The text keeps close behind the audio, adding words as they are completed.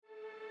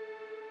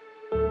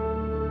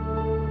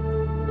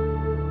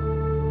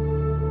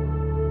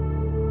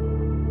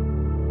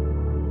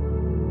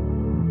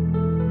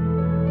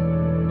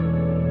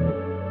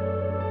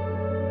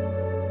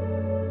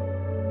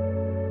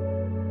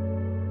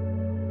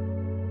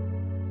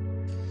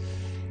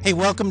Hey,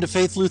 welcome to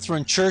Faith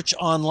Lutheran Church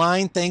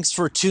Online. Thanks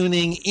for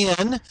tuning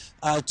in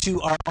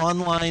to our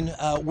online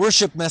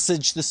worship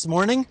message this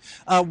morning.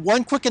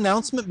 One quick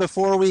announcement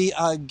before we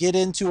get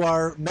into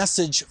our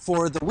message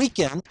for the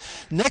weekend.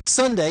 Next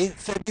Sunday,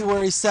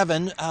 February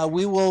 7,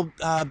 we will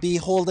be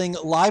holding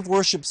live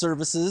worship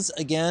services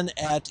again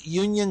at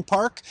Union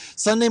Park,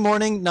 Sunday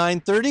morning,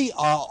 9:30.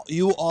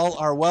 You all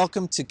are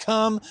welcome to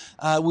come.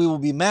 We will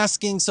be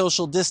masking,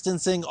 social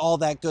distancing, all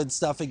that good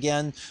stuff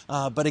again.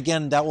 But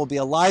again, that will be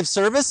a live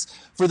service.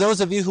 For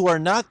those of you who are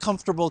not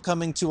comfortable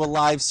coming to a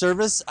live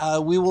service,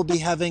 we will be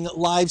having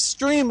live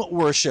stream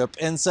worship.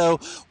 And so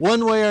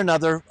one way or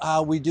another,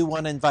 we do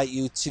want to invite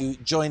you to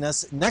join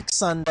us next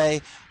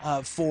Sunday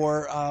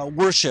for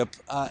worship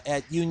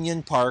at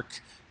Union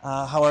Park,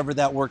 however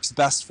that works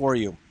best for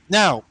you.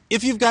 Now,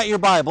 if you've got your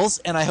Bibles,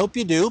 and I hope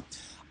you do,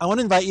 I want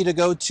to invite you to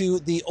go to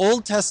the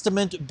Old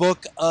Testament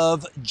book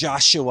of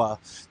Joshua.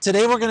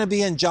 Today we're going to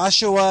be in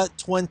Joshua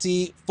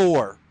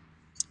 24.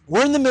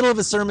 We're in the middle of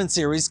a sermon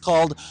series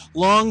called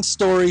Long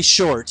Story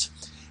Short.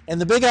 And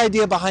the big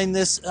idea behind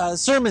this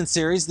sermon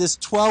series, this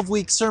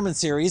 12-week sermon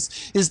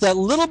series, is that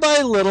little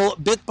by little,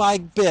 bit by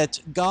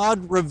bit,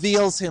 God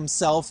reveals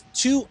himself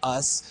to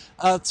us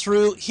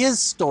through his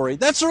story.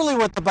 That's really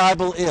what the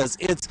Bible is.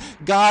 It's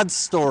God's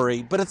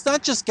story. But it's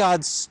not just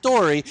God's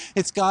story.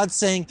 It's God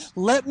saying,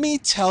 let me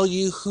tell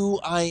you who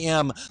I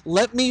am.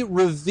 Let me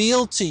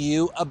reveal to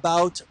you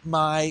about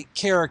my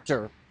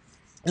character.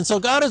 And so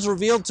God has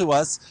revealed to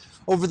us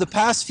over the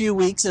past few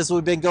weeks, as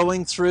we've been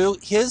going through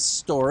his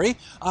story,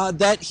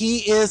 that he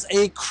is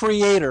a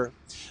creator,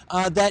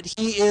 that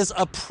he is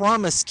a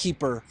promise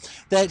keeper,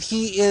 that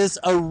he is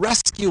a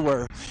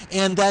rescuer,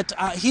 and that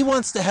he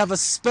wants to have a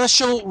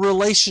special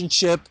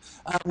relationship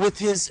with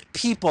his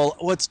people,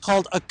 what's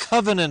called a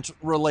covenant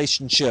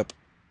relationship.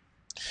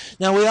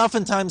 Now, we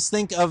oftentimes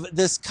think of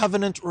this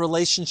covenant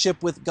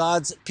relationship with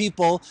God's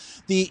people,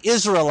 the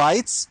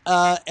Israelites,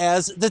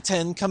 as the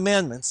Ten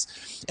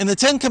Commandments. And the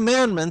Ten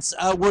Commandments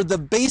were the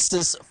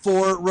basis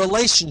for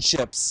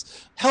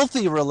relationships,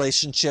 healthy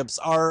relationships,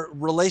 our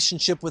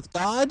relationship with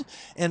God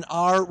and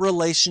our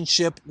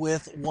relationship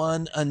with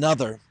one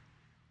another.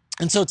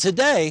 And so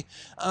today,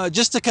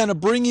 just to kind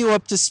of bring you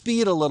up to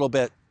speed a little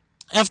bit,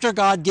 after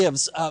God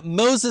gives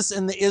Moses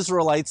and the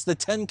Israelites the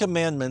Ten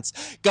Commandments,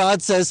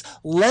 God says,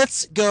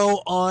 let's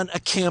go on a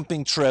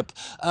camping trip.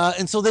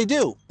 And so they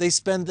do. They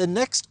spend the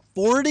next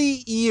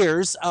 40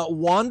 years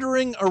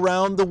wandering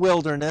around the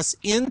wilderness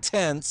in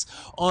tents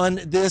on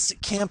this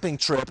camping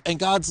trip. And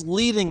God's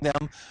leading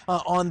them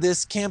on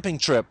this camping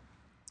trip.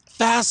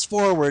 Fast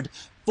forward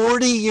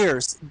 40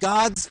 years,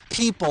 God's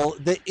people,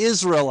 the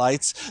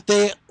Israelites,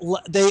 they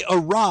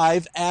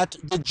arrive at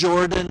the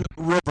Jordan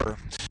River.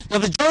 Now,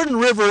 the Jordan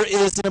River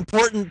is an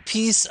important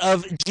piece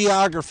of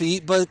geography,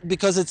 but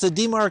because it's a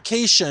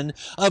demarcation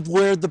of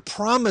where the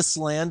Promised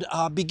Land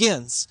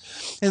begins.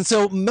 And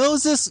so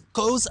Moses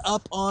goes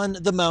up on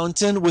the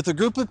mountain with a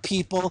group of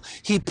people.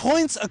 He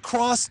points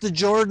across the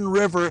Jordan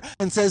River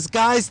and says,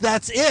 guys,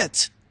 that's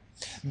it.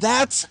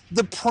 That's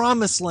the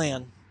Promised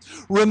Land.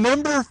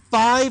 Remember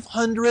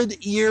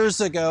 500 years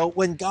ago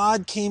when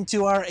God came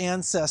to our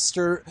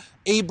ancestor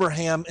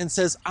Abraham and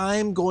says,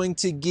 I'm going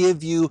to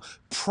give you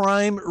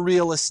prime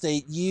real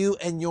estate, you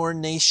and your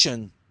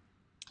nation.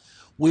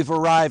 We've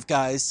arrived,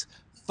 guys.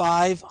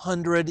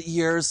 500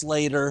 years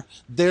later,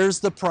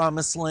 there's the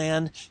Promised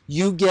Land.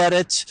 You get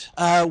it.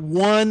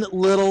 One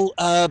little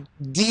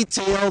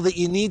detail that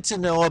you need to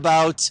know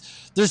about,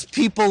 there's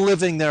people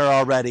living there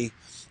already.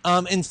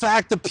 In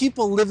fact, the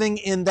people living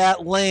in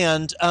that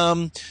land,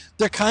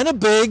 they're kind of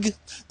big,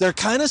 they're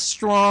kind of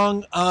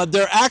strong,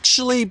 they're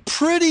actually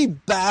pretty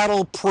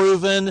battle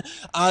proven,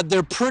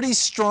 they're pretty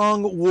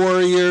strong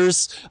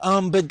warriors,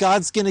 but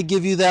God's going to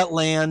give you that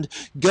land,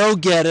 go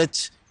get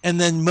it, and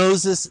then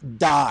Moses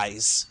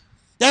dies.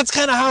 That's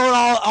kind of how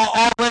it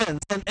all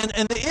ends.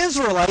 And the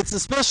Israelites,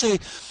 especially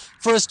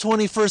for us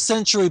 21st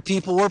century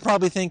people, we're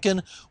probably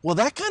thinking, well,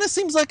 that kind of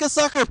seems like a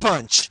sucker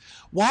punch.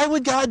 Why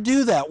would God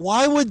do that?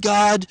 Why would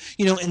God,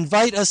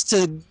 invite us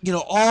to,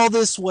 all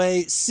this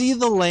way, see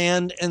the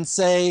land and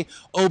say,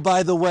 oh,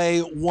 by the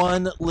way,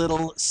 one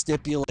little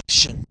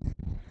stipulation?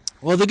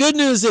 Well, the good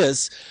news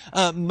is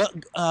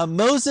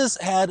Moses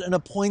had an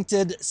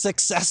appointed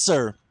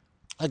successor,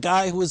 a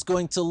guy who was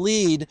going to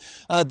lead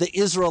the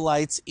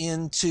Israelites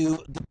into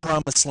the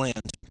Promised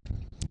Land.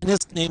 And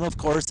his name, of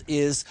course,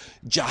 is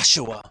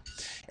Joshua.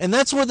 And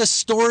that's where the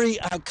story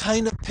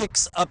kind of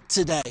picks up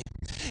today.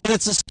 And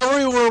it's a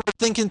story where we're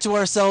thinking to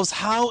ourselves,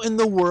 how in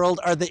the world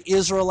are the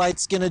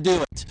Israelites going to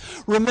do it?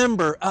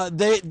 Remember,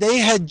 they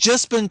had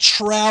just been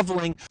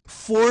traveling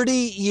 40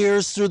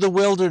 years through the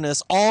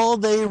wilderness. All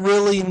they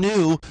really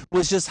knew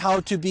was just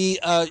how to be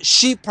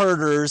sheep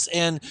herders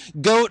and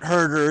goat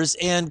herders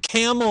and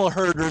camel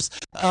herders.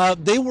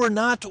 They were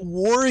not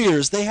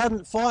warriors. They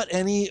hadn't fought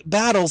any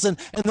battles. And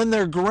then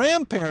their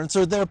grandparents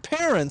or their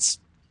parents,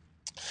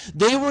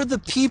 they were the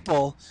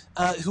people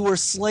who were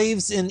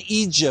slaves in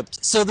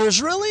Egypt. So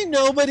there's really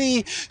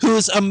nobody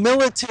who's a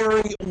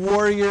military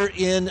warrior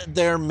in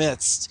their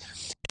midst.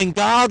 And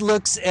God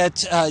looks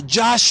at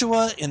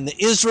Joshua and the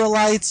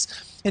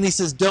Israelites, and he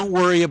says, don't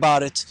worry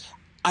about it.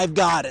 I've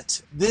got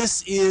it.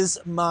 This is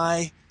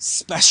my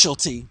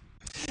specialty.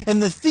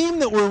 And the theme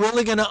that we're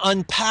really going to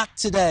unpack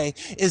today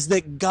is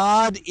that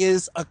God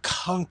is a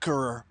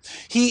conqueror.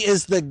 He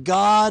is the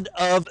God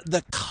of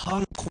the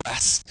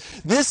conquest.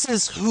 This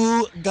is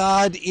who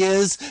God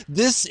is.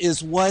 This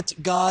is what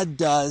God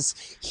does.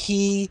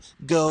 He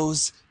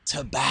goes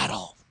to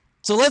battle.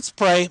 So let's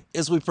pray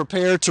as we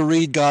prepare to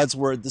read God's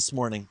word this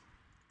morning.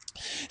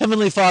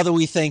 Heavenly Father,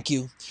 we thank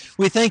you.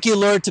 We thank you,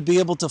 Lord, to be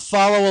able to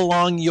follow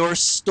along your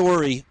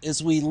story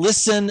as we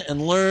listen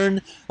and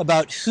learn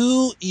about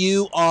who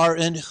you are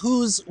and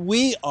whose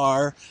we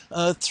are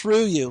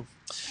through you.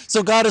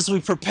 So God, as we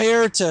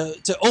prepare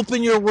to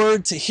open your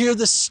word, to hear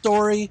this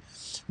story,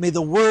 may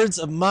the words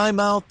of my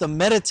mouth, the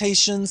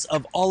meditations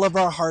of all of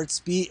our hearts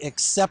be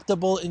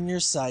acceptable in your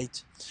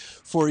sight.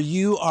 For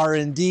you are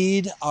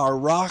indeed our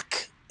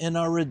rock and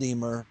our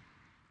Redeemer.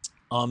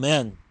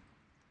 Amen.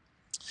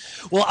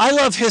 Well, I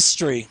love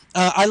history.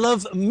 I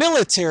love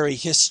military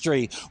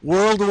history.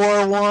 World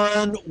War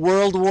I,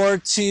 World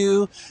War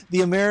II,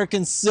 the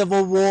American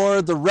Civil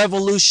War, the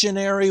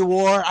Revolutionary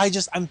War.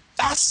 I'm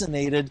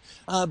fascinated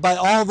by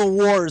all the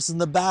wars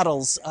and the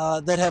battles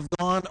that have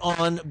gone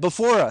on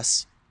before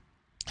us.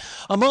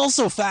 I'm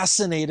also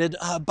fascinated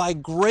by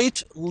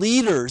great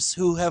leaders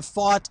who have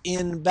fought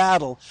in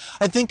battle.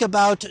 I think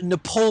about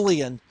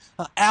Napoleon,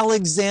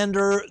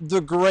 Alexander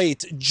the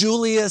Great,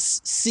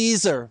 Julius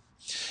Caesar.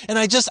 And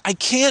I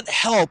can't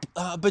help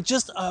but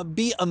just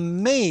be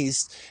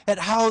amazed at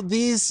how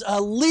these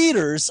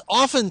leaders,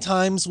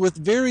 oftentimes with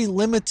very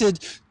limited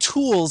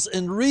tools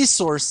and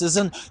resources,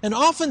 and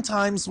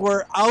oftentimes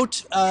were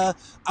they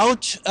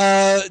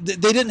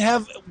didn't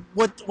have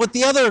what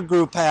the other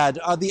group had,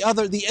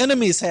 the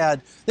enemies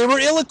had. They were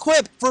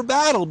ill-equipped for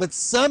battle, but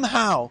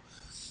somehow,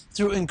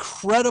 through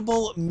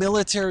incredible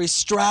military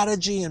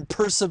strategy and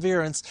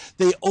perseverance,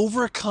 they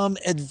overcome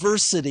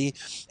adversity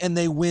and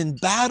they win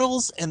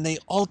battles and they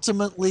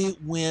ultimately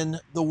win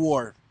the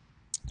war.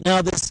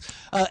 Now, this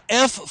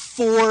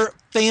F-4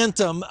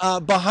 Phantom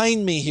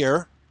behind me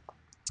here,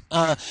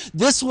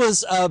 this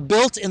was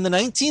built in the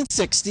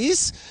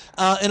 1960s,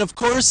 and of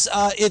course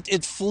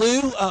it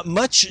flew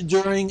much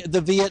during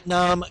the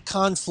Vietnam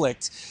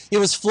conflict. It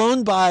was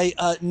flown by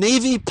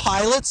Navy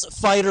pilots,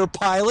 fighter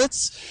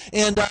pilots,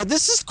 and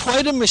this is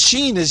quite a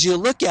machine as you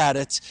look at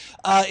it.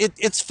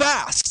 It's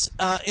fast.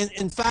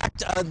 In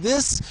fact,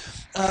 this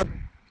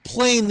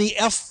plane, the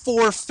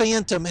F-4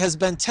 Phantom, has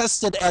been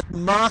tested at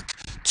Mach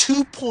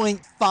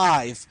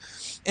 2.5.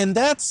 And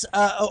that's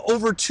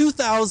over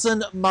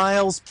 2,000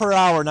 miles per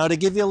hour. Now, to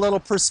give you a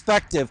little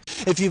perspective,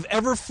 if you've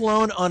ever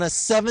flown on a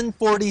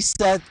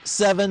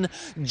 747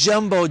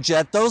 jumbo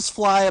jet, those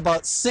fly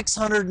about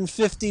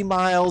 650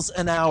 miles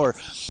an hour.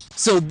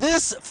 So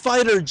this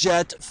fighter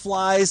jet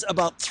flies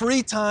about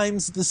 3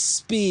 times the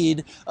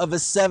speed of a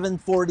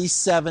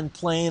 747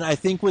 plane. I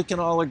think we can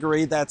all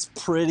agree that's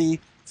pretty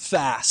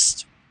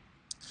fast.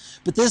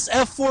 But this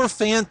F-4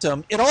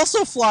 Phantom, it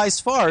also flies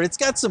far. It's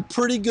got some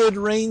pretty good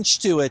range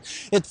to it.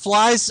 It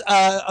flies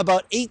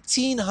about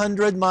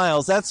 1,800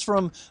 miles. That's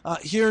from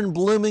here in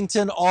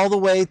Bloomington all the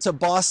way to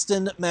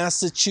Boston,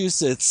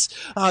 Massachusetts.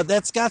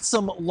 That's got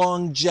some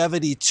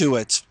longevity to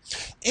it.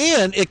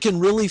 And it can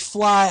really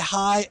fly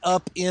high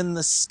up in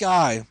the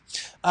sky.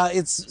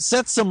 It's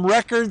set some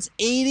records,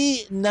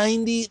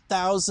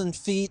 90,000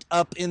 feet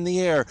up in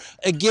the air.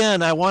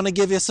 Again, I want to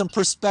give you some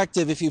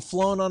perspective. If you've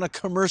flown on a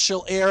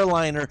commercial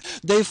airliner,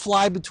 they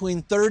fly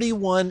between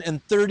 31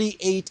 and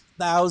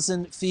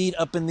 38,000 feet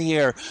up in the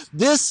air.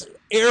 This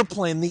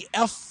airplane, the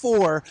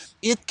F-4,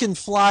 it can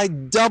fly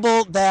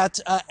double that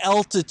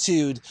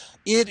altitude.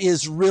 It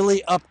is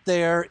really up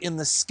there in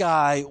the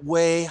sky,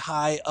 way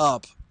high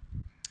up.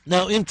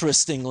 Now,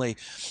 interestingly,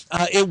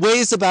 it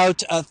weighs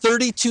about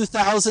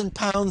 32,000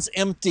 pounds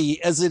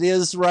empty as it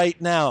is right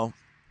now.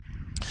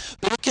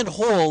 But it can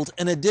hold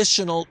an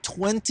additional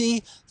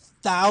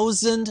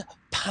 20,000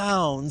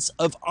 pounds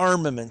of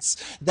armaments.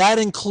 That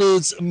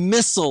includes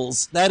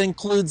missiles, that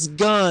includes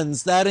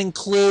guns, that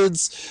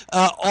includes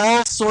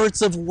all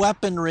sorts of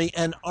weaponry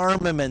and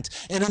armament.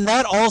 And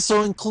that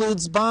also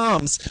includes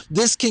bombs.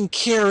 This can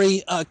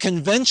carry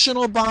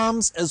conventional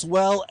bombs as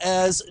well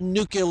as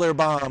nuclear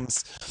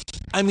bombs.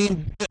 I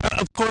mean,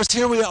 of course,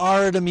 here we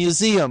are at a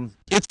museum.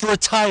 It's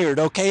retired,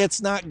 okay?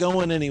 It's not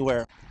going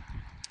anywhere.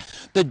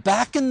 But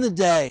back in the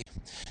day,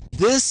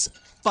 this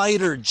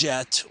fighter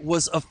jet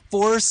was a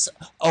force,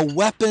 a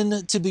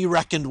weapon to be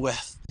reckoned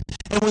with.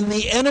 And when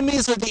the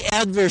enemies or the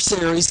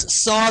adversaries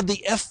saw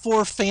the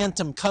F-4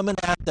 Phantom coming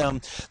at them,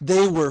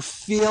 they were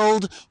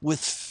filled with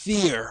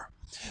fear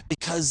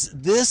because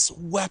this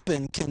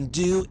weapon can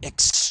do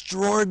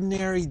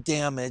extraordinary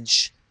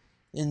damage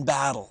in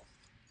battle.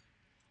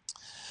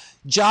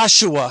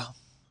 Joshua,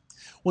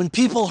 when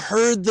people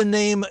heard the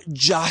name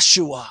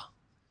Joshua,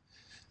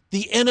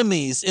 the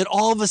enemies,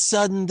 all of a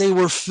sudden they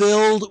were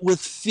filled with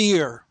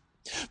fear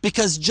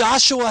because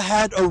Joshua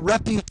had a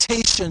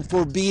reputation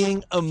for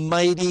being a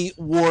mighty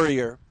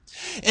warrior.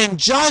 And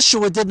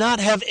Joshua did not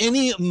have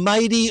any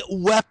mighty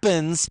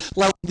weapons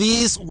like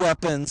these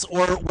weapons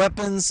or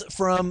weapons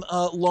from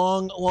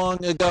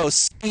long ago,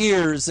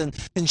 spears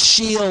and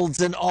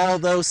shields and all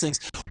those things.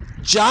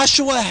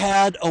 Joshua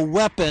had a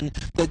weapon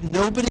that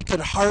nobody could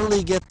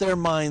hardly get their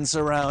minds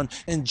around,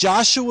 and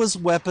Joshua's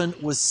weapon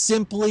was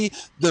simply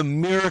the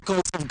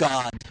miracles of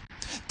God.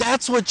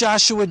 That's what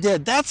Joshua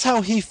did. That's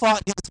how he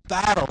fought his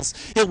battles.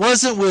 It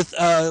wasn't with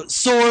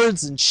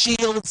swords and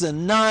shields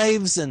and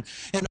knives and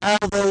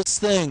all those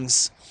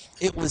things.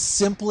 It was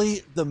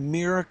simply the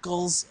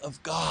miracles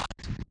of God.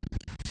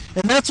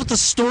 And that's what the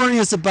story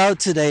is about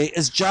today,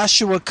 as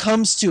Joshua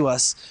comes to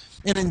us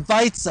and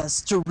invites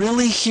us to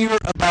really hear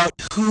about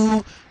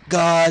who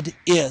God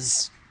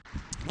is.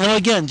 Now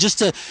again, just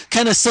to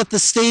kind of set the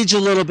stage a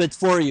little bit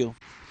for you.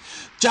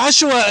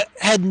 Joshua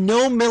had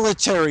no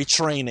military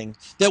training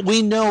that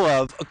we know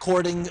of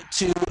according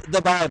to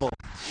the Bible.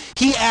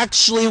 He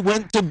actually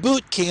went to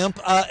boot camp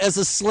as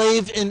a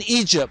slave in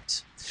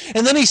Egypt.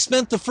 And then he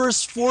spent the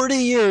first 40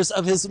 years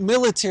of his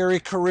military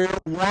career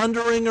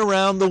wandering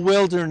around the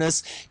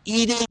wilderness,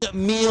 eating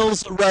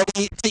meals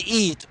ready to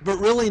eat, but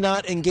really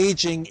not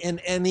engaging in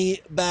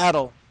any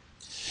battle.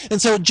 And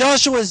so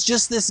Joshua is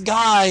just this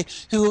guy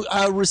who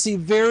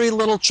received very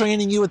little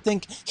training. You would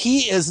think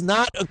he is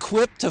not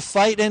equipped to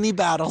fight any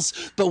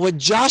battles. But what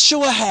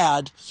Joshua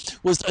had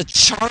was a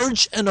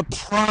charge and a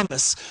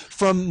promise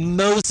from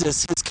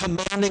Moses, his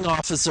commanding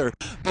officer.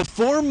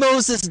 Before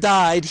Moses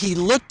died, he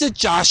looked at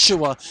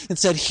Joshua and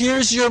said,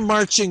 "Here's your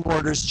marching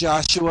orders,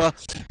 Joshua.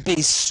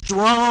 Be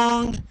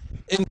strong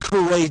and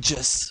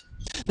courageous."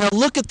 Now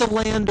look at the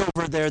land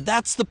over there.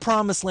 That's the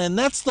promised land.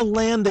 That's the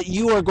land that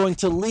you are going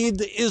to lead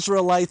the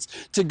Israelites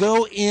to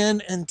go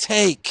in and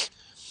take.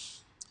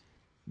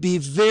 Be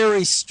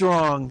very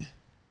strong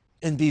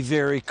and be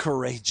very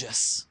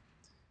courageous.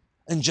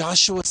 And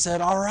Joshua said,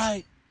 all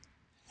right.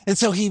 And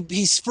so he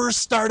first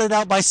started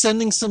out by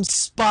sending some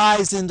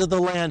spies into the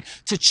land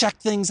to check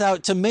things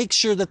out, to make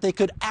sure that they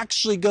could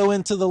actually go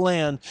into the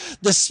land.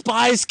 The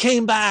spies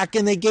came back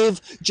and they gave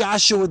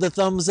Joshua the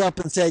thumbs up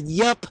and said,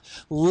 yep,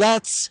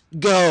 let's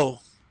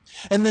go.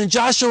 And then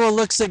Joshua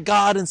looks at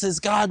God and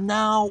says, God,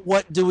 now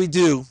what do we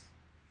do?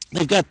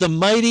 They've got the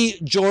mighty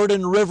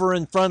Jordan River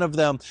in front of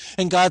them.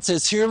 And God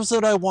says, here's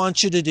what I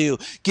want you to do.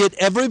 Get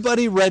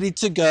everybody ready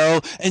to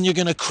go, and you're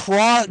going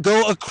to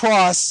go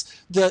across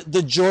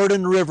the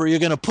Jordan River. You're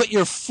going to put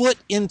your foot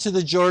into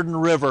the Jordan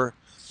River.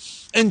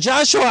 And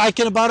Joshua, I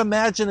can about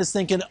imagine, is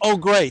thinking, oh,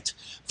 great.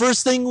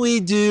 First thing we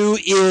do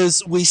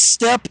is we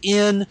step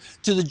in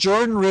to the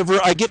Jordan River.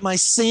 I get my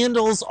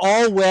sandals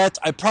all wet.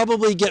 I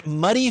probably get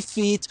muddy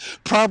feet,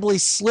 probably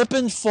slip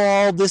and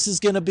fall. This is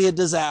going to be a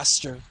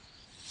disaster.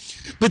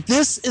 But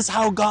this is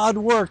how God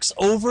works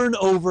over and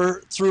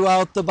over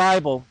throughout the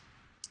Bible.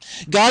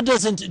 God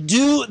doesn't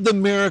do the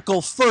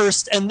miracle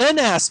first and then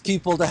ask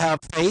people to have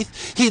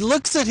faith. He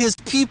looks at his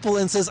people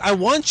and says, I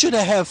want you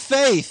to have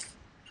faith.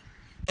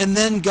 And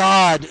then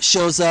God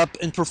shows up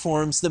and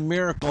performs the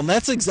miracle. And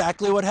that's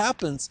exactly what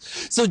happens.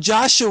 So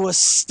Joshua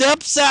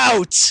steps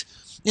out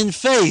in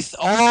faith,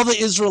 all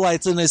the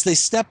Israelites, and as they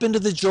step into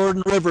the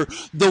Jordan River,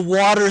 the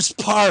waters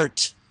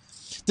part.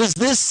 Does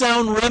this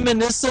sound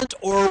reminiscent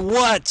or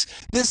what?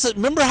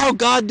 Remember how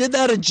God did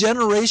that a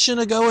generation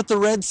ago at the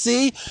Red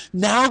Sea?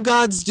 Now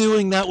God's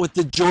doing that with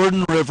the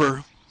Jordan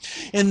River.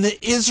 And the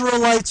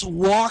Israelites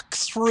walk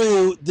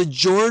through the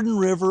Jordan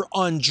River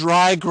on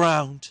dry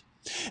ground.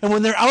 And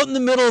when they're out in the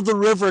middle of the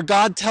river,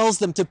 God tells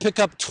them to pick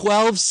up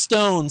 12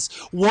 stones,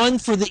 one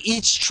for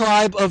each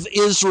tribe of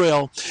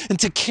Israel, and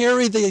to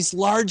carry these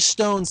large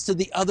stones to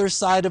the other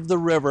side of the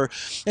river.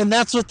 And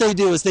that's what they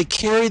do, is they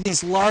carry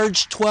these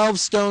large 12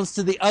 stones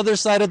to the other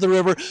side of the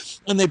river,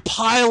 and they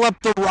pile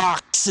up the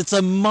rocks. It's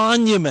a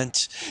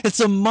monument.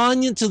 It's a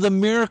monument to the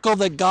miracle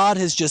that God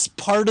has just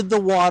parted the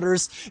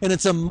waters, and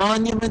it's a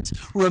monument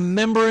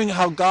remembering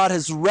how God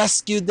has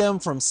rescued them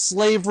from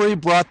slavery,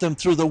 brought them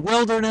through the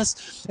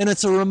wilderness, and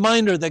it's a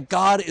reminder that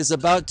God is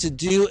about to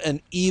do an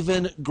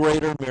even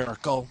greater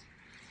miracle.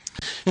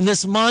 And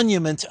this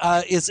monument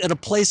is at a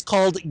place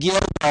called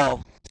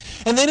Gilgal.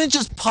 And they didn't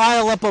just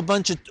pile up a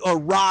bunch of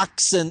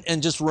rocks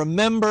and just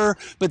remember,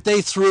 but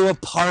they threw a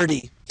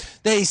party.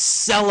 They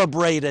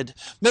celebrated.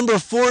 Remember,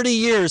 40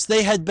 years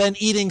they had been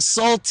eating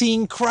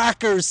saltine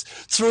crackers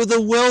through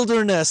the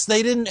wilderness.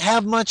 They didn't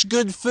have much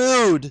good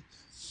food.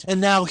 And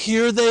now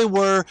here they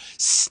were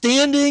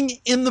standing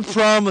in the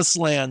promised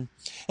land.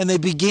 And they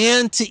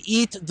began to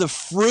eat the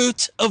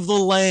fruit of the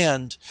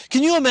land.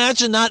 Can you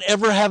imagine not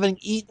ever having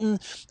eaten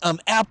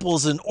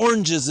apples and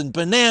oranges and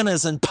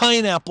bananas and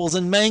pineapples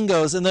and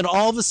mangoes, and then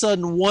all of a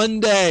sudden one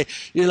day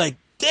you're like,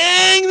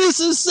 dang, this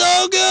is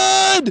so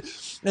good!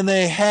 And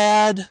they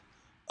had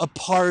a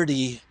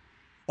party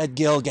at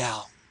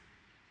Gilgal.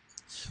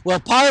 Well,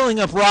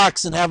 piling up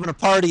rocks and having a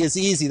party is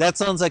easy. That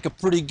sounds like a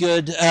pretty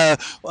good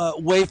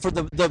way for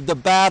the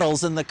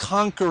battles and the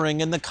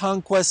conquering and the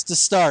conquest to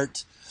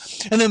start.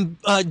 And then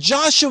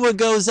Joshua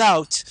goes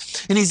out,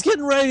 and he's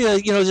getting ready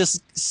to,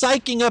 just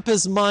psyching up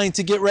his mind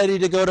to get ready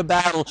to go to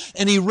battle.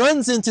 And he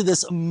runs into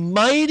this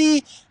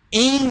mighty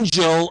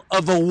angel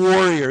of a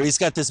warrior. He's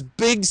got this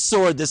big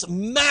sword, this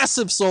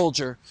massive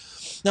soldier.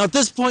 Now, at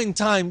this point in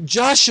time,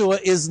 Joshua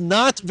is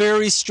not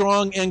very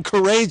strong and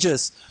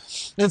courageous.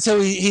 And so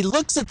he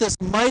looks at this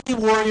mighty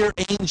warrior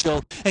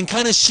angel and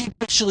kind of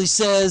sheepishly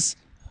says,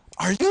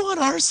 "Are you on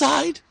our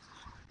side?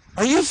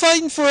 Are you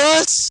fighting for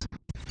us?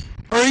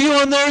 Or are you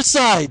on their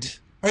side?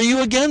 Are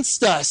you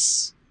against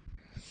us?"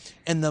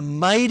 And the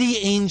mighty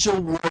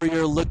angel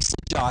warrior looks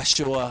at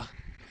Joshua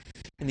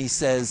and he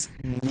says,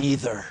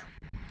 "Neither."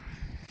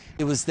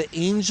 It was the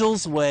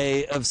angel's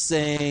way of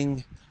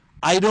saying,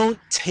 I don't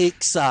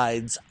take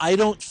sides. I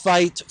don't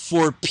fight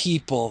for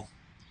people.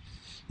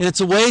 And it's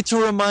a way to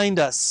remind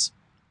us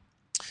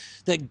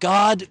that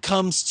God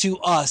comes to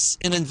us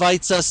and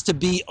invites us to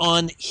be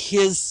on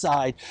his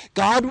side.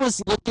 God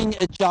was looking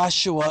at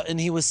Joshua and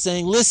he was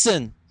saying,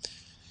 listen,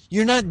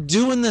 you're not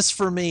doing this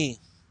for me.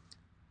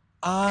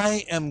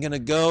 I am going to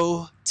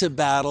go to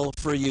battle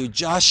for you.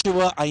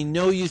 Joshua, I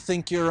know you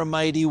think you're a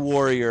mighty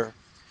warrior,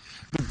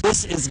 but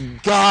this is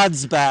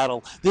God's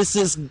battle. This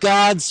is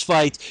God's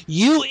fight.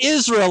 You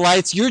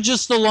Israelites, you're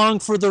just along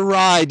for the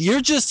ride. You're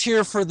just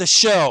here for the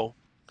show.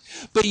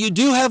 But you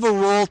do have a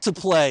role to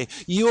play.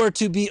 You are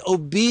to be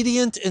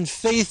obedient and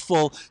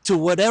faithful to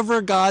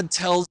whatever God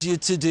tells you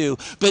to do.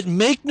 But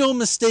make no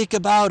mistake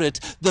about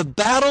it, the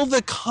battle,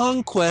 the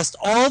conquest,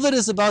 all that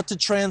is about to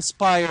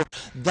transpire,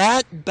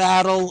 that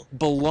battle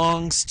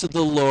belongs to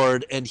the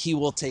Lord, and he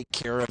will take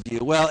care of you.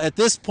 Well, at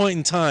this point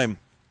in time,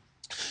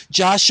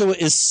 Joshua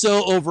is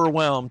so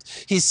overwhelmed.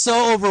 He's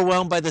so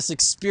overwhelmed by this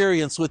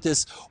experience with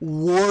this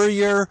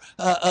warrior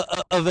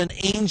of an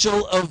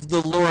angel of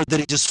the Lord that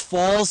he just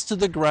falls to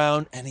the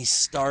ground and he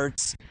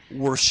starts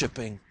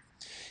worshiping.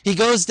 He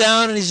goes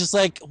down and he's just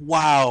like,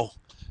 wow,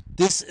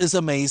 this is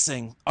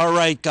amazing. All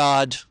right,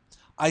 God,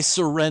 I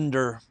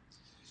surrender.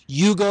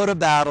 You go to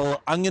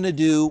battle. I'm going to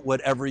do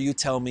whatever you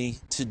tell me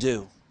to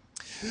do.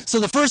 So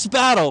the first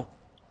battle,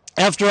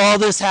 after all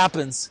this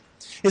happens,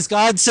 is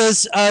God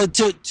says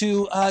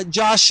to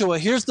Joshua,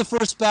 here's the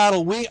first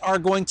battle. We are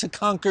going to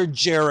conquer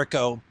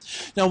Jericho.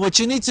 Now, what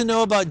you need to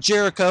know about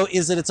Jericho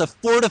is that it's a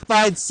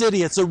fortified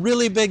city. It's a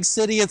really big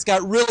city. It's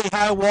got really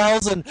high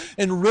walls and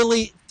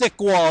really thick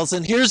walls.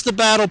 And here's the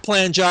battle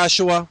plan,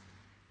 Joshua.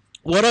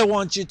 What I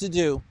want you to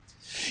do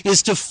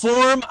is to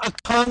form a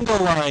conga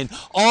line.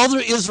 All the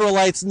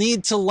Israelites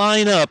need to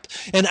line up.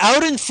 And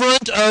out in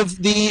front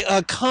of the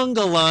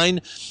conga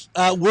line,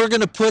 we're going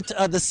to put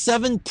the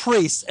 7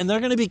 priests, and they're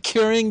going to be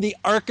carrying the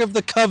Ark of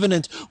the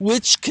Covenant,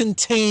 which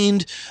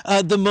contained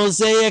the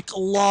Mosaic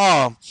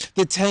Law,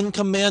 the 10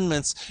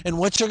 Commandments. And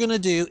what you're going to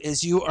do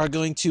is you are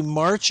going to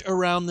march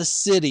around the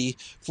city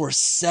for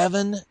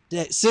 6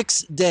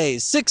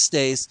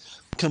 days,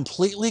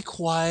 completely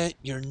quiet.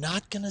 You're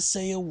not going to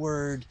say a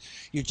word.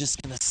 You're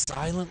just going to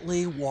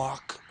silently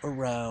walk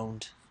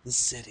around the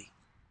city.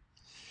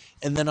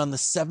 And then on the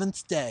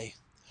 7th day,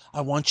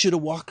 I want you to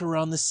walk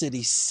around the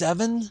city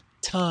 7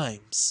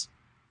 times.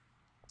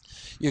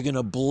 You're going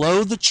to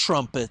blow the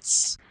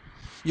trumpets.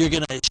 You're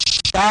going to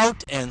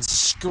shout and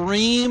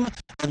scream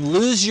and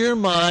lose your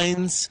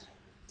minds.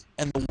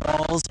 And the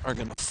walls are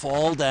going to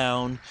fall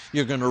down.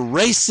 You're going to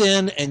race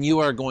in, and you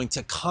are going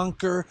to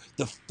conquer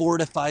the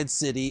fortified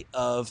city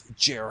of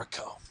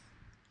Jericho.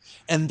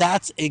 And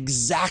that's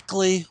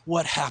exactly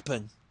what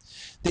happened.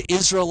 The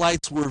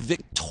Israelites were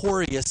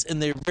victorious in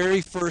their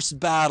very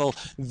first battle,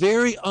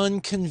 very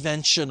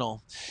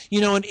unconventional.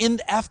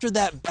 And after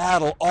that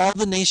battle, all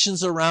the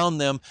nations around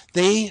them,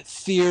 they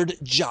feared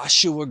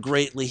Joshua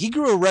greatly. He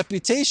grew a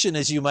reputation,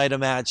 as you might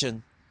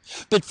imagine.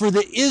 But for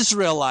the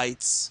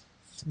Israelites,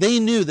 they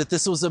knew that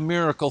this was a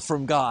miracle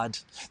from God.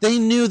 They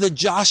knew that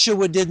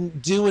Joshua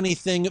didn't do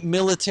anything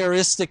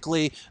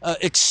militaristically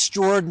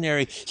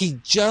extraordinary.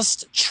 He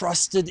just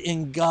trusted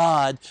in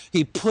God.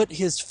 He put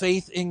his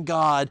faith in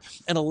God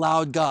and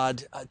allowed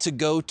God to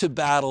go to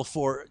battle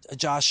for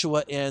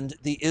Joshua and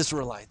the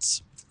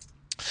Israelites.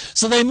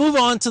 So they move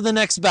on to the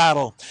next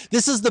battle.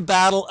 This is the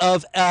battle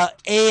of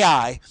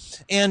Ai.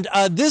 And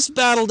this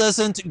battle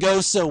doesn't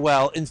go so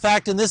well. In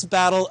fact, in this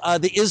battle,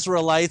 the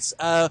Israelites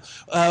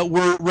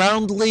were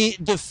roundly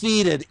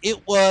defeated.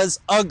 It was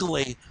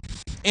ugly.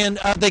 And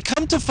they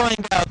come to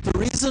find out the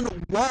reason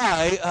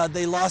why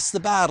they lost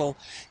the battle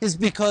is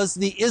because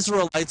the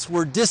Israelites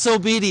were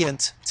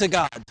disobedient to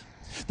God.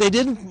 They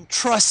didn't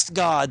trust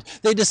God.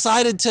 They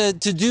decided to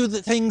do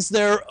the things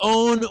their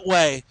own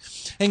way.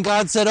 And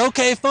God said,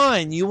 okay,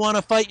 fine. You want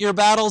to fight your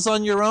battles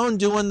on your own,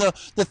 doing the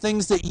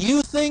things that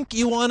you think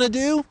you want to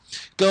do?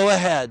 Go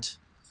ahead.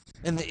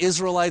 And the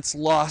Israelites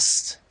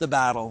lost the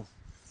battle.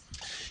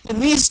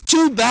 And these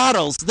 2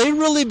 battles, they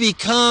really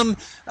become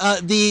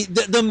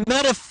the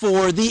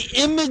metaphor, the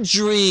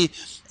imagery,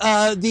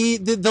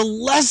 the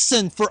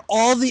lesson for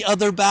all the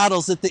other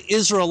battles that the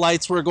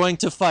Israelites were going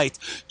to fight.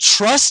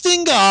 Trust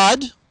in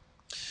God,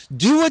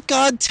 do what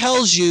God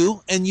tells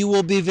you, and you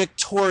will be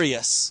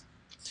victorious.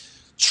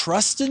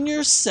 Trust in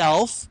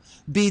yourself,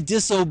 be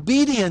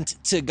disobedient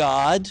to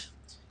God,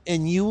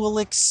 and you will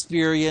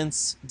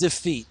experience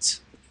defeat.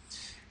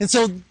 And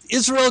so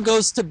Israel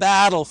goes to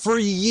battle for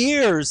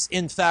years,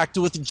 in fact,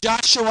 with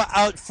Joshua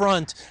out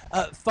front,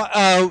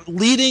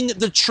 leading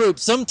the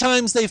troops.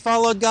 Sometimes they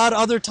followed God,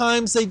 other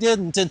times they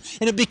didn't. And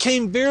it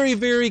became very,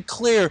 very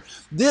clear,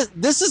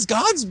 this is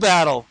God's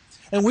battle.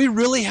 And we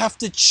really have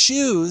to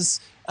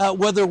choose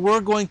whether we're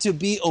going to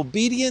be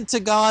obedient to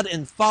God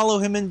and follow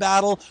him in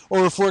battle,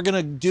 or if we're going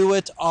to do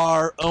it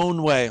our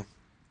own way.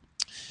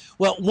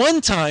 Well, one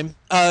time,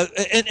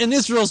 and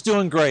Israel's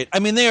doing great. I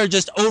mean, they are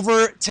just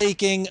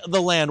overtaking the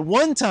land.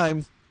 One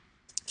time,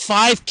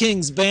 5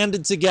 kings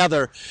banded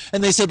together,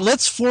 and they said,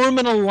 let's form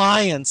an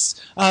alliance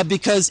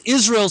because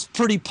Israel's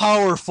pretty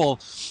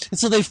powerful. And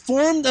so they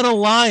formed an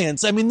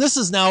alliance. I mean, this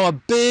is now a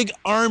big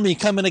army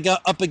coming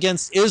up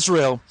against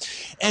Israel.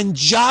 And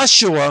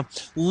Joshua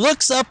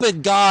looks up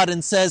at God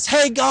and says,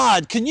 hey,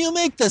 God, can you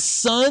make the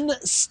sun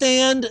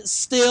stand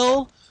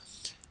still?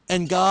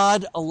 And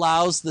God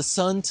allows the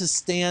sun to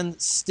stand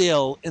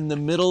still in the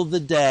middle of the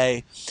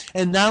day.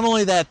 And not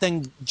only that,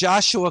 then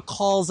Joshua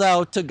calls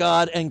out to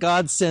God, and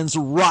God sends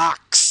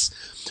rocks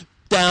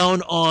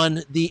down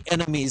on the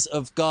enemies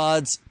of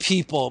God's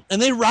people.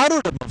 And they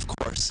routed them, of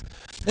course.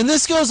 And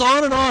this goes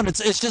on and on.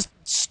 It's just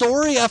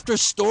story after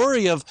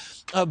story of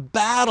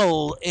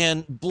battle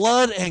and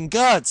blood and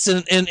guts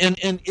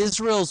and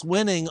Israel's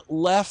winning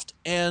left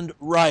and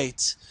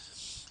right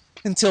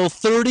until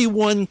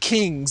 31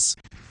 kings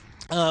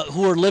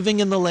who were living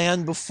in the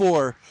land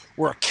before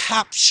were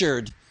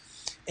captured,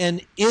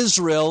 and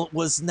Israel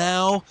was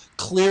now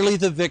clearly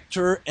the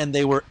victor, and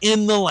they were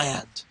in the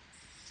land.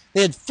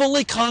 They had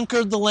fully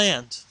conquered the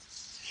land.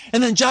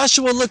 And then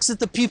Joshua looks at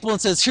the people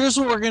and says, here's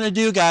what we're going to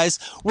do, guys.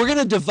 We're going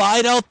to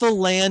divide out the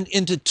land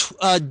into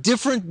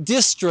different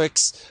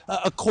districts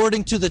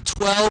according to the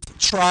 12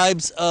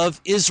 tribes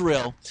of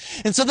Israel.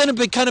 And so then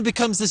it kind of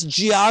becomes this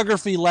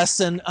geography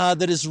lesson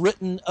that is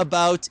written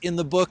about in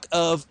the book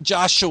of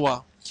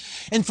Joshua.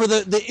 And for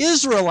the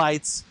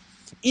Israelites,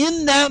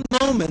 in that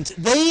moment,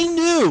 they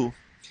knew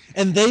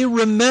and they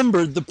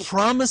remembered the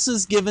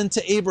promises given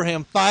to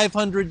Abraham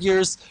 500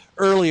 years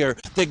earlier,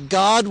 that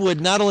God would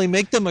not only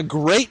make them a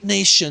great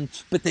nation,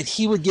 but that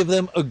he would give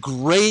them a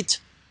great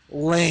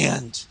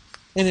land.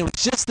 And it was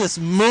just this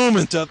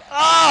moment of,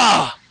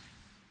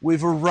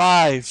 we've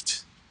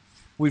arrived.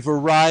 We've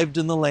arrived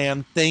in the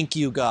land. Thank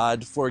you,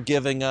 God, for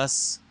giving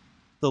us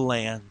the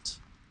land.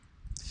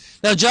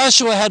 Now,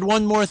 Joshua had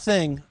one more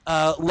thing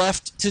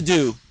left to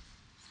do.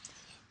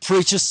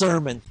 Preach a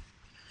sermon.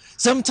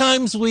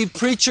 Sometimes we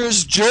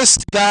preachers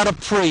just gotta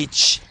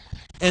preach.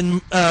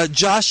 And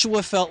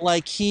Joshua felt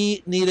like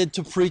he needed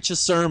to preach a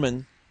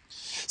sermon.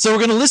 So we're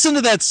going to listen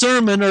to that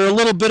sermon, or a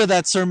little bit of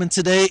that sermon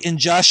today, in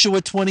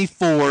Joshua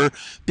 24,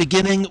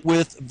 beginning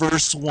with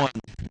verse 1.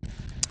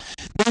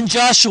 Then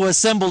Joshua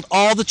assembled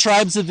all the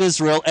tribes of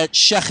Israel at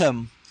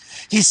Shechem.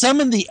 He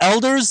summoned the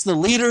elders, the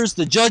leaders,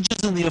 the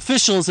judges, and the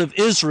officials of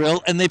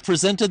Israel, and they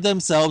presented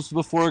themselves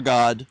before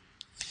God.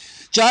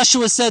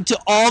 Joshua said to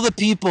all the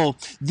people,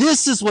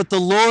 "This is what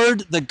the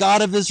Lord, the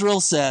God of Israel,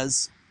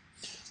 says.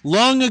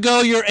 Long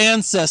ago your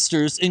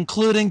ancestors,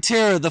 including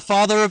Terah, the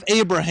father of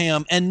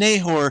Abraham, and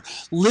Nahor,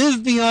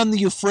 lived beyond the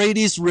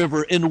Euphrates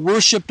River and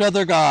worshipped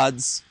other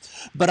gods.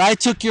 But I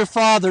took your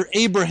father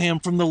Abraham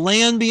from the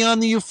land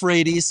beyond the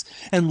Euphrates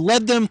and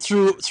led them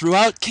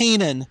throughout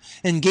Canaan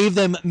and gave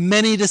them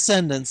many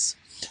descendants.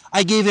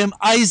 I gave him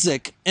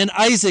Isaac, and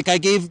Isaac I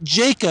gave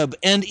Jacob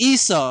and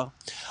Esau.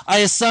 I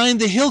assigned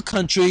the hill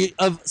country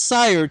of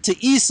Seir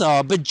to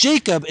Esau, but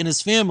Jacob and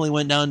his family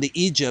went down to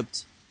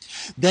Egypt.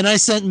 Then I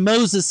sent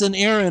Moses and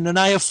Aaron, and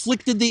I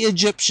afflicted the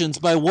Egyptians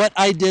by what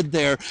I did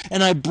there.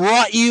 And I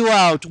brought you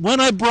out. When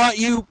I brought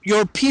you,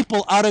 your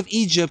people, out of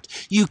Egypt,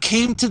 you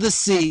came to the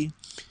sea.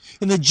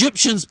 And the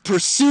Egyptians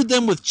pursued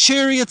them with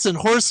chariots and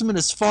horsemen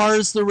as far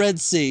as the Red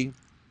Sea.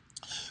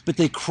 But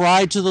they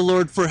cried to the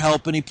Lord for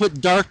help, and he put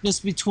darkness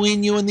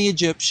between you and the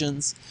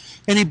Egyptians.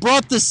 And he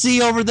brought the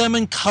sea over them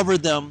and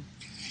covered them.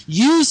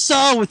 You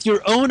saw with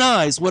your own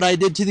eyes what I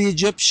did to the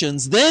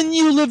Egyptians. Then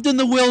you lived in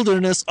the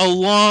wilderness a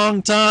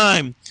long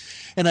time.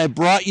 And I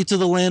brought you to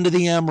the land of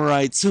the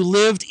Amorites, who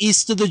lived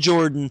east of the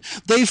Jordan.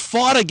 They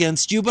fought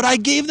against you, but I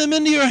gave them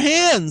into your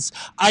hands.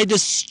 I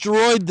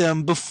destroyed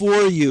them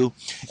before you,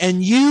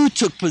 and you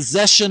took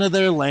possession of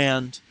their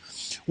land.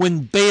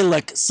 When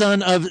Balak,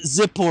 son of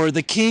Zippor,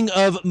 the king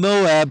of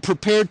Moab,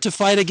 prepared to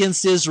fight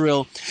against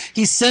Israel,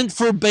 he sent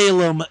for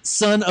Balaam,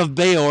 son of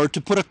Beor,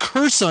 to put a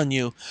curse on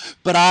you.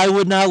 But I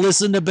would not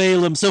listen to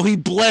Balaam, so he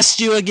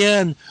blessed you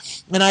again,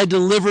 and I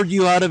delivered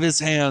you out of his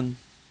hand.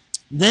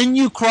 Then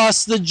you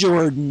crossed the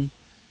Jordan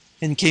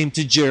and came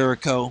to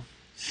Jericho.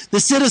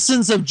 The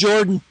citizens of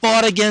Jordan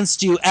fought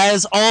against you,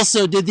 as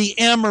also did the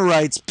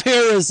Amorites,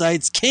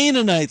 Perizzites,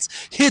 Canaanites,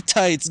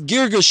 Hittites,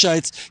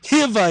 Girgashites,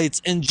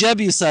 Hivites, and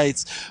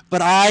Jebusites,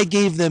 but I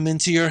gave them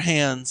into your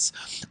hands.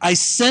 I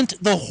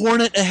sent the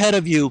hornet ahead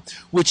of you,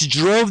 which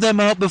drove them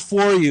out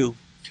before you.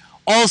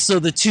 Also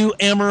the 2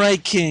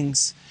 Amorite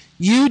kings.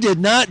 You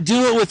did not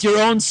do it with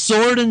your own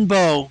sword and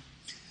bow.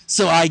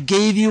 So I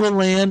gave you a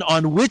land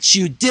on which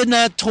you did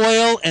not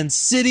toil, and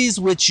cities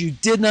which you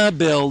did not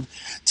build,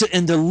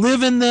 and to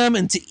live in them,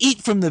 and to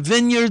eat from the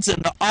vineyards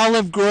and the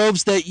olive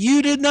groves that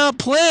you did not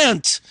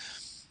plant.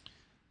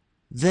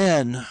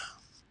 Then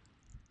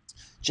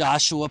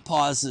Joshua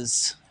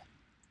pauses,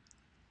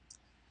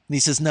 and he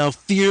says, now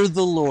fear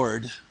the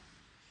Lord,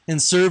 and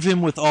serve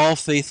him with all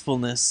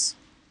faithfulness.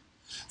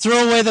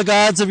 Throw away the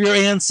gods of your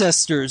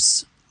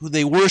ancestors, who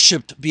they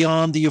worshipped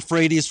beyond the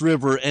Euphrates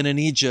River and in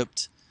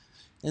Egypt,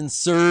 and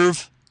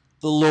serve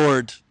the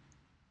Lord.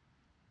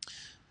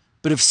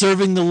 But if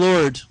serving the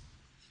Lord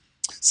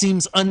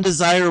seems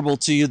undesirable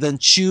to you, then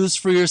choose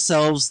for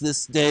yourselves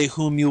this day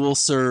whom you will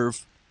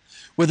serve,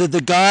 whether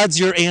the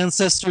gods your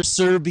ancestors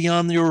served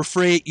beyond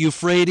the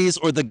Euphrates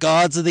or the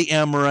gods of the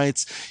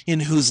Amorites in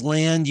whose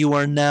land you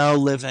are now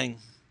living.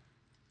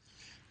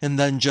 And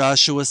then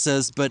Joshua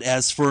says, but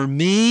as for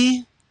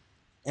me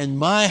and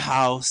my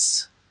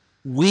house,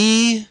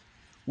 we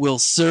will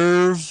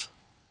serve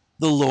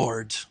the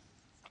Lord.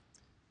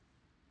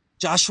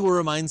 Joshua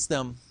reminds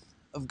them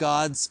of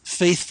God's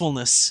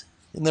faithfulness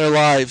in their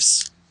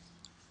lives.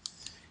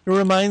 He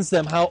reminds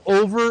them how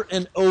over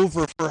and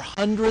over for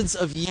hundreds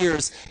of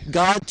years,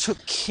 God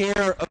took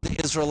care of the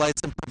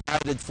Israelites and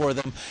provided for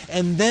them.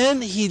 And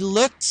then he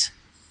looked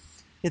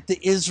at the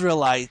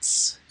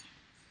Israelites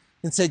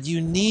and said, you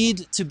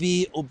need to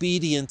be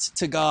obedient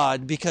to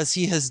God because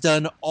he has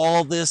done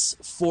all this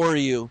for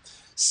you.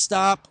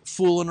 Stop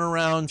fooling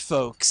around,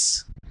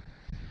 folks.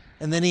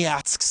 And then he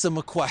asks them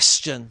a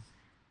question.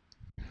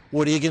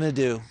 What are you going to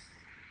do?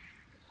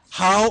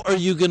 How are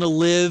you going to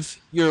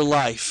live your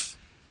life?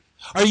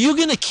 Are you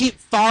going to keep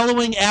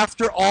following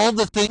after all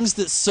the things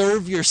that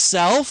serve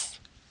yourself?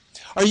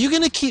 Are you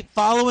going to keep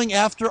following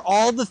after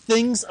all the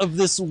things of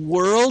this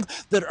world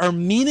that are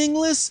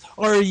meaningless?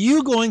 Or are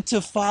you going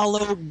to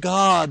follow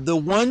God, the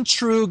one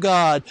true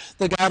God,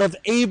 the God of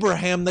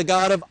Abraham, the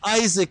God of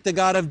Isaac, the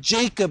God of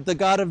Jacob, the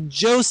God of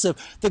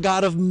Joseph, the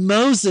God of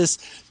Moses,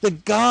 the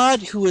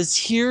God who is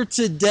here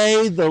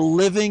today, the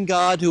living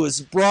God who has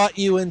brought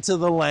you into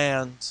the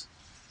land?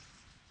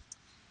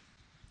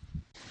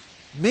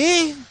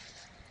 Me?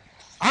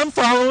 I'm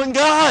following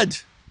God.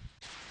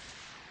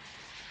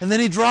 And then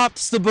he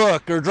drops the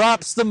book or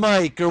drops the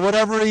mic or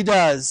whatever he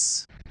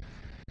does.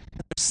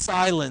 There's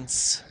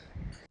silence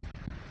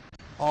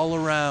all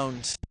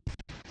around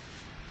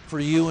for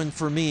you and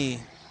for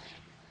me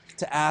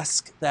to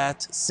ask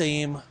that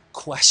same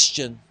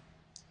question.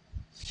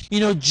 You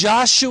know,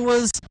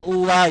 Joshua's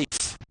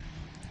life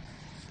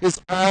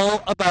is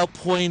all about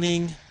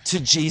pointing to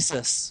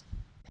Jesus.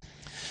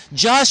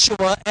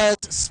 Joshua, as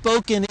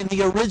spoken in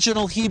the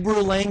original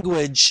Hebrew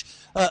language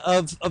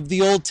of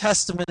the Old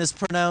Testament, is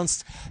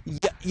pronounced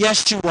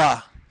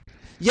Yeshua.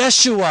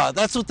 Yeshua,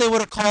 that's what they would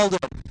have called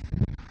him.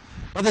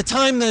 By the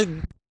time it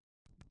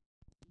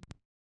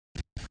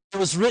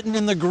was written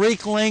in the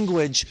Greek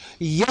language,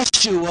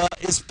 Yeshua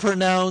is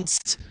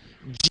pronounced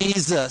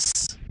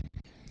Jesus.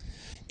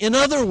 In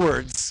other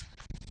words,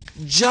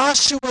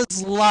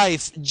 Joshua's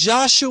life,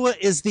 Joshua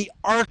is the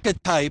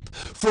archetype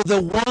for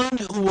the one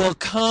who will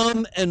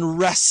come and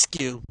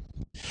rescue.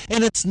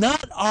 And it's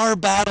not our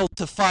battle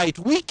to fight.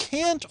 We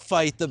can't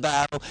fight the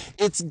battle.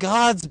 It's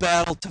God's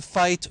battle to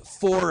fight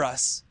for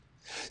us.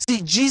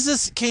 See,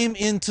 Jesus came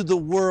into the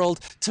world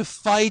to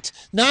fight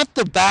not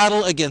the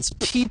battle against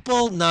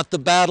people, not the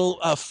battle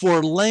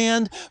for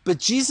land, but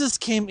Jesus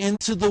came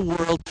into the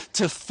world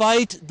to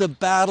fight the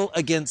battle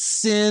against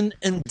sin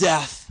and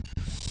death.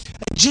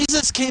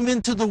 Jesus came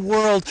into the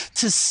world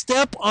to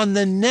step on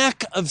the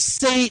neck of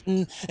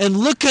Satan and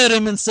look at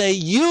him and say,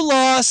 you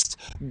lost,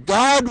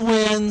 God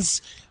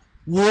wins,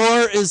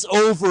 war is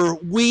over,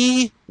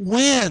 we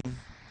win.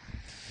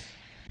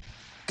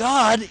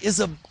 God is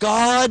a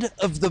God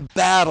of the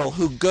battle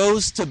who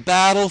goes to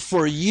battle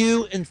for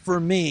you and for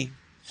me.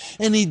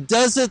 And he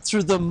does it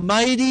through the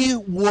mighty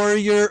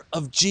warrior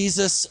of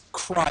Jesus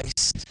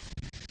Christ.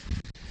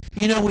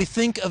 You know, we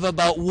think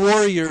about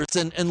warriors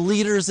and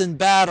leaders in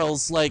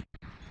battles like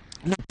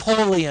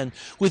Napoleon.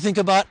 We think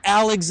about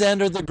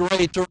Alexander the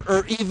Great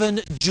or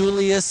even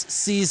Julius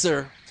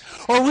Caesar.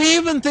 Or we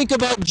even think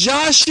about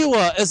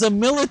Joshua as a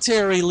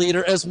military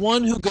leader, as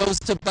one who goes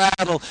to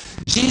battle.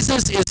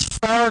 Jesus is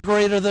far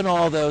greater than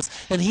all those.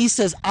 And he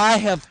says, I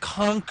have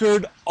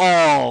conquered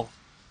all.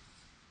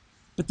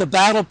 But the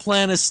battle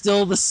plan is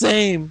still the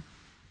same.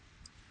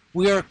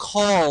 We are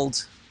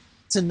called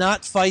to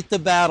not fight the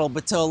battle,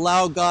 but to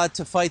allow God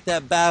to fight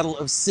that battle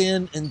of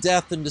sin and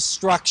death and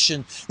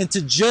destruction, and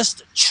to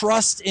just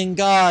trust in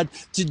God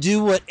to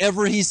do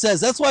whatever he says.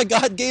 That's why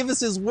God gave us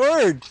his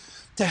word,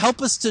 to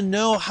help us to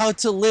know how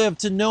to live,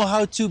 to know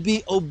how to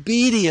be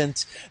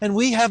obedient. And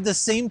we have the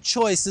same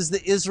choice as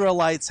the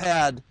Israelites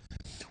had.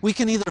 We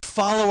can either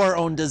follow our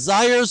own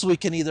desires, we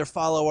can either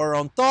follow our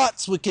own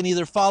thoughts, we can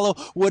either follow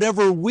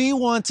whatever we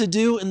want to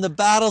do in the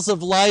battles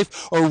of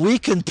life, or we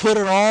can put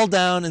it all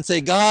down and say,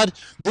 God,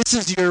 this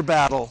is your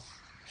battle.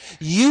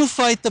 You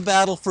fight the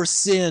battle for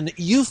sin.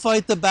 You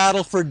fight the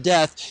battle for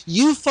death.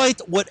 You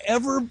fight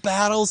whatever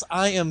battles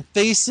I am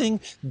facing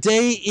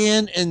day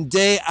in and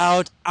day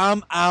out.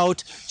 I'm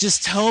out.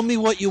 Just tell me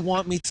what you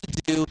want me to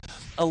do.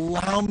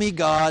 Allow me,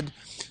 God.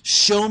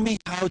 Show me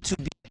how to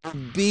be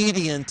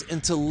obedient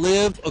and to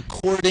live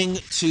according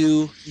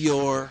to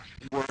your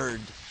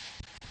word.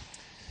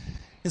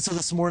 And so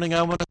this morning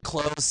I want to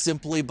close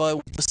simply by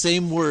the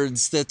same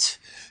words that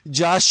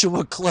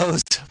Joshua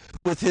closed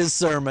with his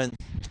sermon.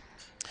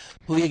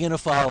 Who are you going to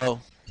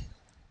follow?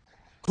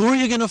 Who are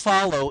you going to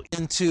follow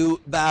into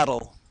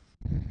battle?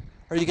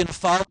 Are you going to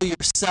follow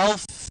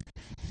yourself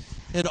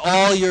and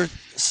all your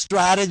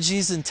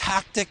strategies and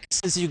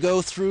tactics as you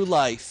go through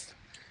life?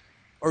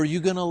 Or are you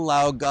going to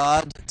allow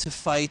God to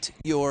fight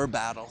your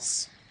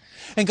battles?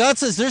 And God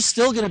says there's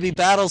still going to be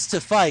battles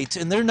to fight,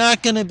 and they're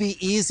not going to be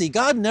easy.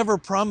 God never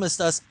promised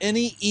us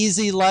any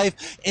easy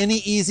life, any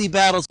easy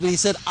battles, but he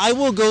said, I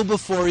will go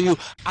before you,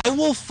 I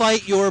will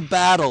fight your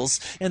battles,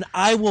 and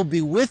I will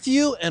be with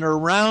you and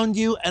around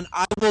you, and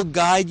I will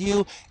guide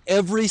you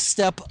every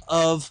step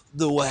of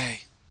the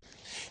way.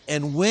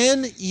 And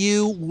when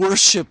you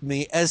worship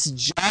me as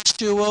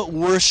Joshua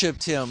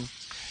worshiped him,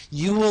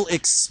 you will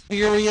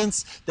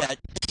experience that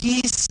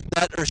peace,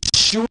 that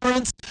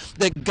assurance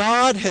that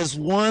God has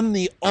won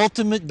the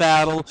ultimate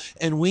battle,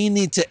 and we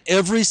need to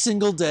every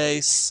single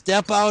day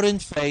step out in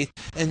faith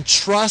and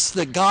trust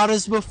that God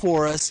is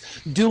before us,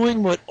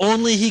 doing what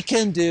only he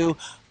can do,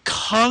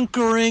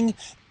 conquering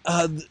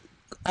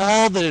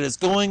all that is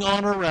going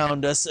on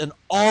around us and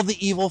all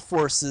the evil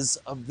forces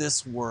of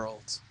this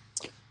world.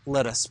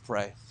 Let us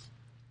pray.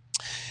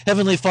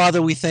 Heavenly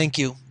Father, we thank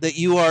you that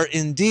you are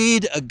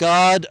indeed a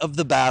God of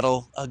the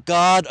battle, a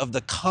God of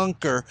the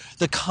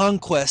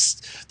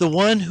conquest, the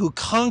one who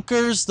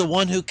conquers, the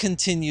one who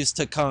continues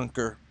to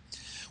conquer.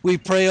 We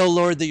pray, O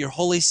Lord, that your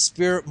Holy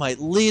Spirit might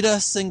lead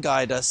us and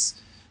guide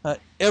us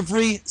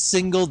every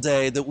single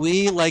day, that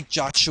we, like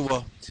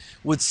Joshua,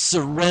 would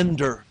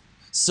surrender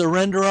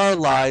our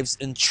lives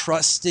and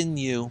trust in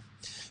you,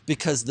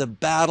 because the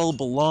battle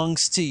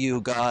belongs to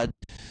you, God.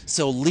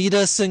 So lead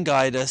us and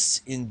guide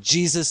us. In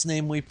Jesus'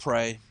 name we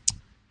pray.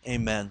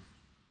 Amen.